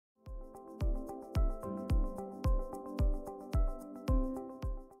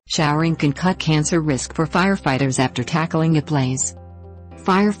Showering can cut cancer risk for firefighters after tackling a blaze.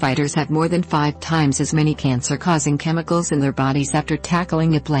 Firefighters have more than 5 times as many cancer-causing chemicals in their bodies after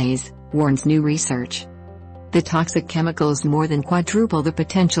tackling a blaze, warns new research. The toxic chemicals more than quadruple the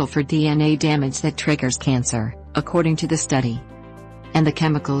potential for DNA damage that triggers cancer, according to the study. And the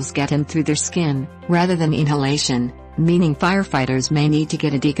chemicals get in through their skin, rather than inhalation, meaning firefighters may need to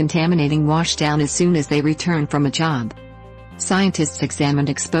get a decontaminating washdown as soon as they return from a job. Scientists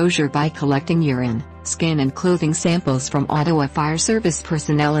examined exposure by collecting urine, skin and clothing samples from Ottawa Fire Service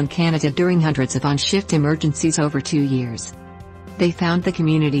personnel in Canada during hundreds of on-shift emergencies over 2 years. They found the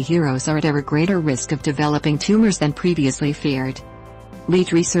community heroes are at ever greater risk of developing tumors than previously feared.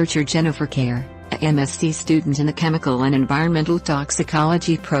 Lead researcher Jennifer Kerr, a MSc student in the Chemical and Environmental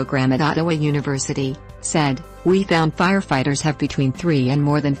Toxicology program at Ottawa University, said, "We found firefighters have between 3 and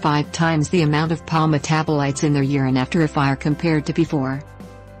more than 5 times the amount of PAH metabolites in their urine after a fire compared to before.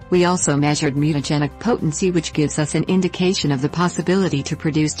 We also measured mutagenic potency, which gives us an indication of the possibility to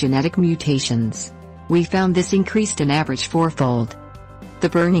produce genetic mutations. We found this increased an average 4-fold. The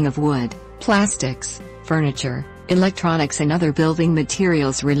burning of wood, plastics, furniture, electronics and other building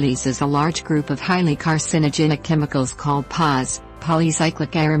materials releases a large group of highly carcinogenic chemicals called PAHs,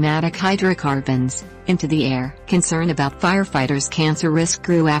 Polycyclic Aromatic Hydrocarbons, into the air." Concern about firefighters' cancer risk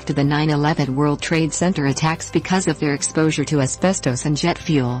grew after the 9/11 World Trade Center attacks because of their exposure to asbestos and jet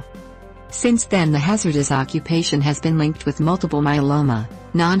fuel. Since then, the hazardous occupation has been linked with multiple myeloma,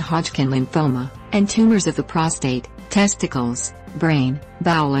 non-Hodgkin lymphoma, and tumors of the prostate, testicles, brain,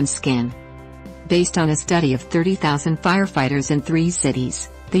 bowel and skin. Based on a study of 30,000 firefighters in 3 cities,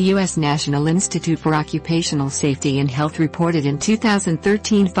 the U.S. National Institute for Occupational Safety and Health reported in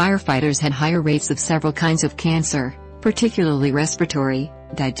 2013 firefighters had higher rates of several kinds of cancer, particularly respiratory,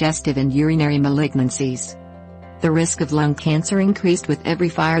 digestive and urinary malignancies. The risk of lung cancer increased with every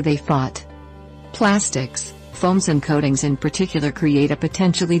fire they fought. Plastics, foams and coatings in particular create a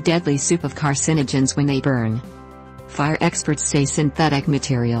potentially deadly soup of carcinogens when they burn. Fire experts say synthetic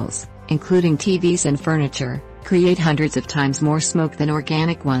materials, including TVs and furniture, create hundreds of times more smoke than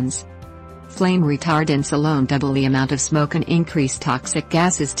organic ones. Flame retardants alone double the amount of smoke and increase toxic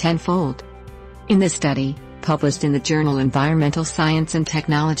gases tenfold. In the study, published in the journal Environmental Science and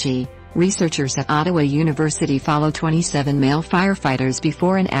Technology, researchers at Ottawa University followed 27 male firefighters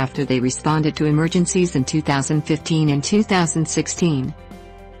before and after they responded to emergencies in 2015 and 2016.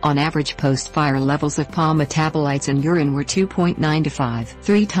 On average, post-fire levels of PAH metabolites in urine were 2.9 to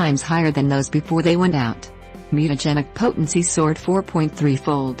 5.3 times higher than those before they went out. Mutagenic potency soared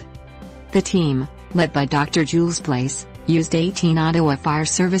 4.3-fold. The team, led by Dr. Jules Place, used 18 Ottawa Fire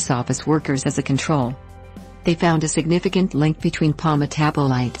Service office workers as a control. They found a significant link between PAH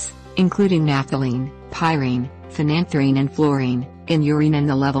metabolites, including naphthalene, pyrene, phenanthrene and fluorine, in urine and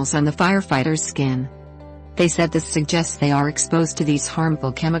the levels on the firefighter's skin. They said this suggests they are exposed to these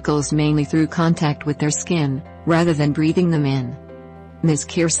harmful chemicals mainly through contact with their skin, rather than breathing them in. Ms.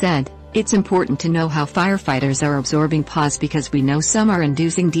 Kerr said, "It's important to know how firefighters are absorbing PAHs because we know some are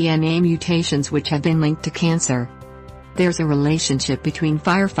inducing DNA mutations which have been linked to cancer. There's a relationship between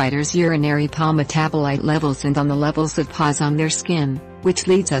firefighters' urinary PAH metabolite levels and on the levels of PAHs on their skin, which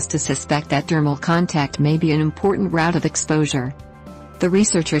leads us to suspect that dermal contact may be an important route of exposure." The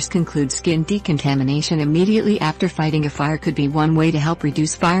researchers conclude skin decontamination immediately after fighting a fire could be one way to help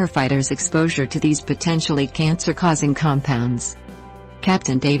reduce firefighters' exposure to these potentially cancer-causing compounds.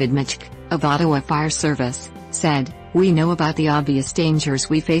 Captain David Mitchk, of Ottawa Fire Service, said, "We know about the obvious dangers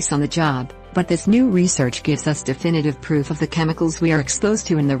we face on the job, but this new research gives us definitive proof of the chemicals we are exposed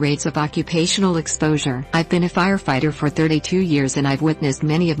to and the rates of occupational exposure. I've been a firefighter for 32 years and I've witnessed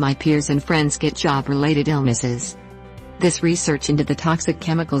many of my peers and friends get job-related illnesses. This research into the toxic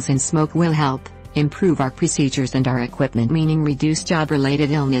chemicals in smoke will help improve our procedures and our equipment, meaning reduce job-related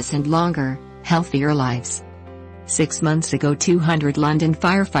illness and longer, healthier lives." 6 months ago, 200 London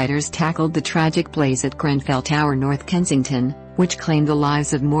firefighters tackled the tragic blaze at Grenfell Tower, North Kensington, which claimed the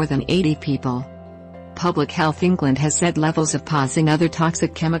lives of more than 80 people. Public Health England has said levels of PAHs and other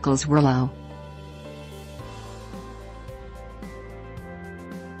toxic chemicals were low.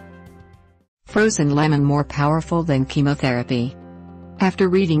 Frozen lemon more powerful than chemotherapy. After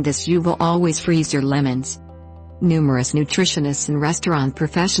reading this, you will always freeze your lemons. Numerous nutritionists and restaurant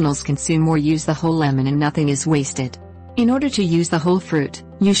professionals consume or use the whole lemon and nothing is wasted. In order to use the whole fruit,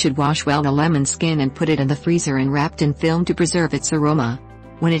 you should wash well the lemon skin and put it in the freezer and wrapped in film to preserve its aroma.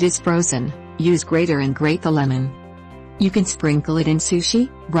 When it is frozen, use grater and grate the lemon. You can sprinkle it in sushi,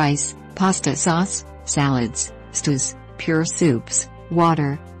 rice, pasta sauce, salads, stews, pure soups,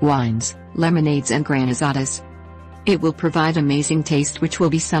 water, wines, lemonades and granizadas. It will provide amazing taste, which will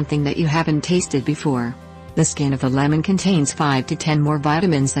be something that you haven't tasted before. The skin of the lemon contains 5 to 10 more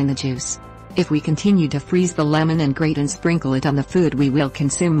vitamins than the juice. If we continue to freeze the lemon and grate and sprinkle it on the food, we will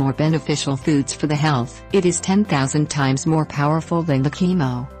consume more beneficial foods for the health. It is 10,000 times more powerful than the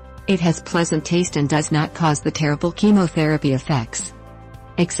chemo. It has pleasant taste and does not cause the terrible chemotherapy effects.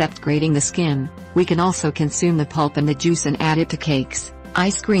 Except grating the skin, we can also consume the pulp and the juice and add it to cakes,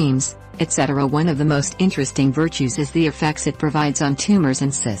 ice creams, etc. One of the most interesting virtues is the effects it provides on tumors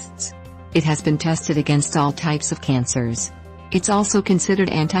and cysts. It has been tested against all types of cancers. It's also considered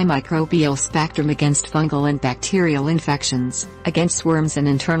antimicrobial spectrum against fungal and bacterial infections, against worms and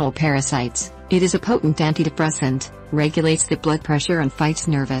internal parasites. It is a potent antidepressant, regulates the blood pressure and fights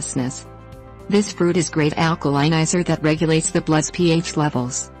nervousness. This fruit is great alkalinizer that regulates the blood's pH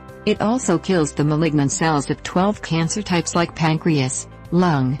levels. It also kills the malignant cells of 12 cancer types like pancreas,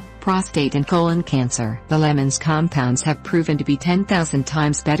 lung, prostate and colon cancer. The lemon's compounds have proven to be 10,000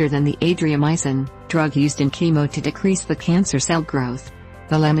 times better than the adriamycin, drug used in chemo to decrease the cancer cell growth.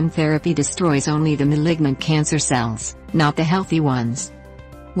 The lemon therapy destroys only the malignant cancer cells, not the healthy ones.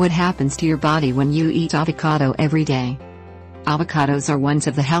 What happens to your body when you eat avocado every day? Avocados are one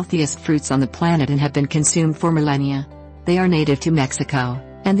of the healthiest fruits on the planet and have been consumed for millennia. They are native to Mexico,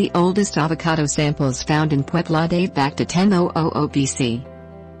 and the oldest avocado samples found in Puebla date back to 10,000 BC.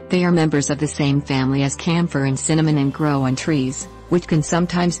 They are members of the same family as camphor and cinnamon and grow on trees, which can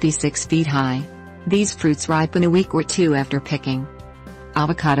sometimes be 6 feet high. These fruits ripen a week or two after picking.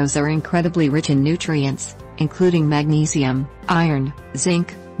 Avocados are incredibly rich in nutrients, including magnesium, iron,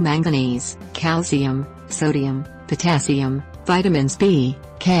 zinc, manganese, calcium, sodium, potassium, vitamins B,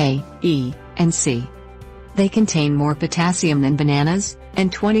 K, E, and C. They contain more potassium than bananas,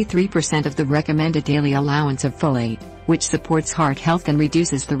 and 23% of the recommended daily allowance of folate, which supports heart health and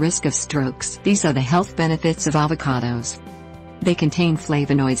reduces the risk of strokes. These are the health benefits of avocados. They contain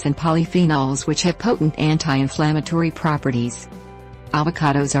flavonoids and polyphenols which have potent anti-inflammatory properties.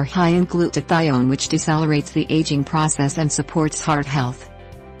 Avocados are high in glutathione, which decelerates the aging process and supports heart health.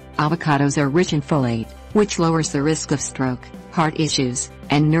 Avocados are rich in folate, which lowers the risk of stroke, heart issues,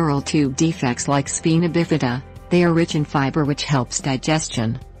 and neural tube defects like spina bifida. They are rich in fiber, which helps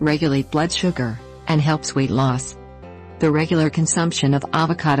digestion, regulate blood sugar, and helps weight loss. The regular consumption of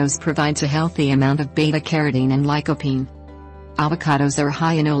avocados provides a healthy amount of beta-carotene and lycopene. Avocados are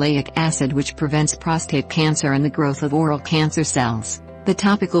high in oleic acid, which prevents prostate cancer and the growth of oral cancer cells. The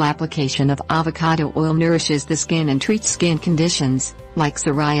topical application of avocado oil nourishes the skin and treats skin conditions, like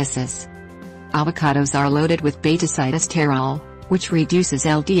psoriasis. Avocados are loaded with beta-sitosterol, which reduces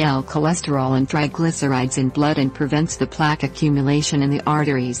LDL cholesterol and triglycerides in blood and prevents the plaque accumulation in the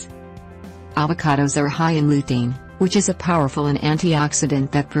arteries. Avocados are high in lutein, which is a powerful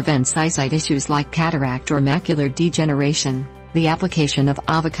antioxidant that prevents eyesight issues like cataract or macular degeneration. The application of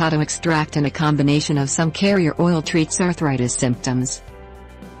avocado extract and a combination of some carrier oil treats arthritis symptoms.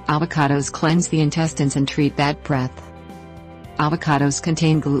 Avocados cleanse the intestines and treat bad breath. Avocados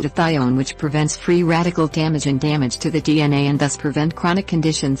contain glutathione, which prevents free radical damage and damage to the DNA and thus prevent chronic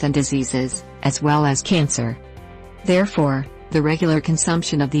conditions and diseases, as well as cancer. Therefore, the regular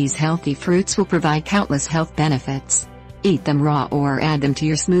consumption of these healthy fruits will provide countless health benefits. Eat them raw or add them to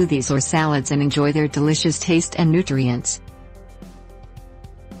your smoothies or salads and enjoy their delicious taste and nutrients.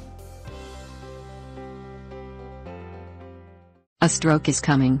 A stroke is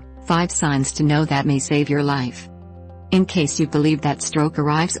coming, 5 signs to know that may save your life. In case you believe that stroke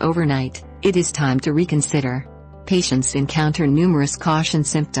arrives overnight, it is time to reconsider. Patients encounter numerous caution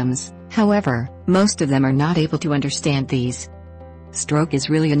symptoms, however, most of them are not able to understand these. Stroke is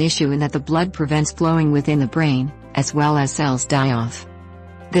really an issue in that the blood prevents flowing within the brain, as well as cells die off.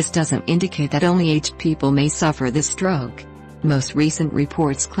 This doesn't indicate that only aged people may suffer this stroke. Most recent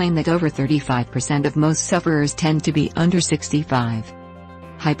reports claim that over 35% of most sufferers tend to be under 65.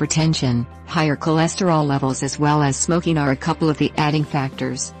 Hypertension, higher cholesterol levels as well as smoking are a couple of the adding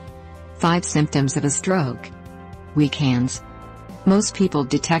factors. 5 symptoms of a stroke. Weak hands. Most people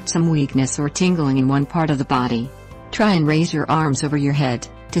detect some weakness or tingling in one part of the body. Try and raise your arms over your head,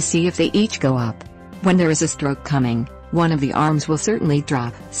 to see if they each go up. When there is a stroke coming, one of the arms will certainly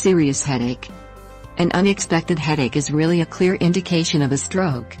drop. Serious headache. An unexpected headache is really a clear indication of a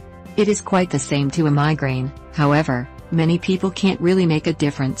stroke. It is quite the same to a migraine, however, many people can't really make a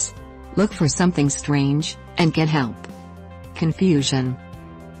difference. Look for something strange, and get help. Confusion.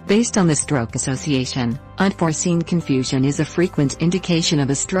 Based on the Stroke Association, unforeseen confusion is a frequent indication of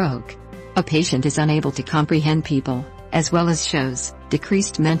a stroke. A patient is unable to comprehend people, as well as shows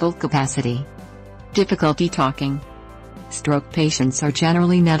decreased mental capacity. Difficulty talking. Stroke patients are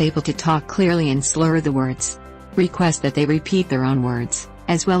generally not able to talk clearly and slur the words. Request that they repeat their own words,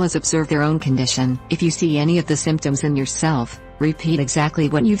 as well as observe their own condition. If you see any of the symptoms in yourself, repeat exactly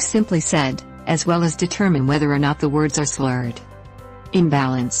what you've simply said, as well as determine whether or not the words are slurred.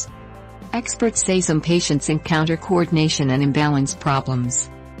 Imbalance. Experts say some patients encounter coordination and imbalance problems.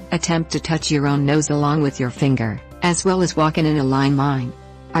 Attempt to touch your own nose along with your finger, as well as walk in an aligned line.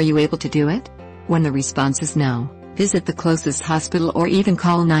 Are you able to do it? When the response is no, visit the closest hospital or even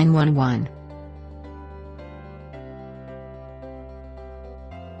call 911.